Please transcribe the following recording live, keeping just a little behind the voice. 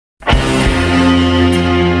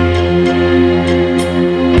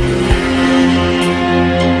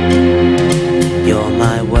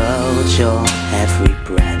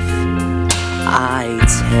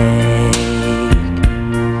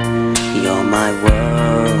my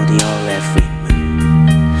world, you're every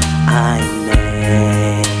move I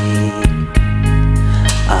make.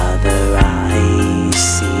 Other eyes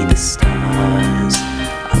see the stars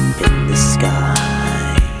up in the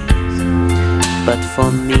skies, but for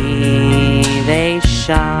me they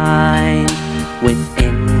shine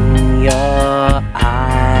within your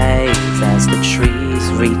eyes as the trees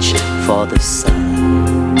reach for the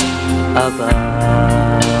sun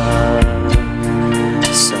above.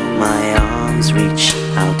 So my arms reach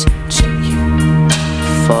out to you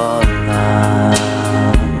for love.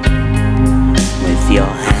 With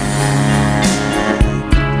your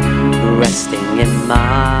hand resting in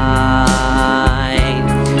mine,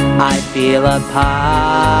 I feel a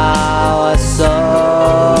power so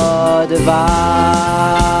divine.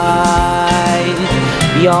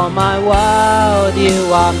 You're my world, you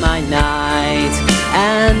are my night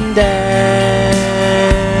and day.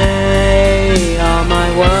 You're my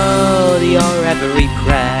world, your every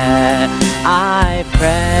prayer I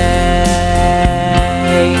pray.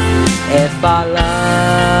 If our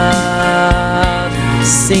love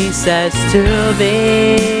ceases to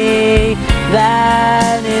be,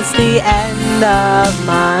 then it's the end of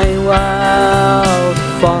my world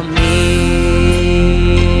for me.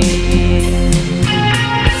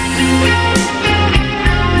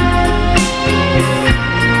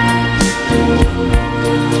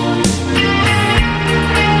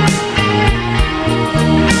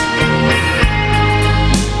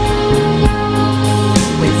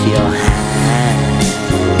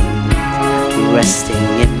 Resting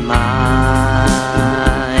in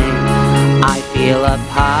mine, I feel a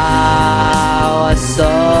power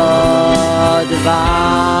so divine.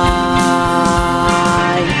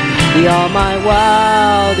 You're my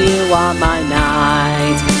world, you are my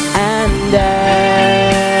night and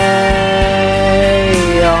day.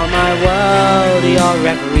 You're my world, your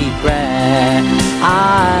every prayer I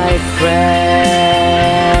pray.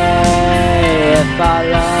 If our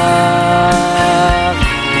love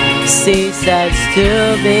ceases to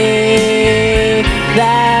be,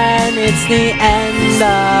 then it's the end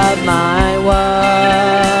of my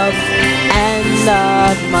world, end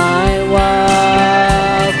of my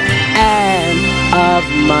world, end of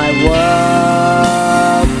my world.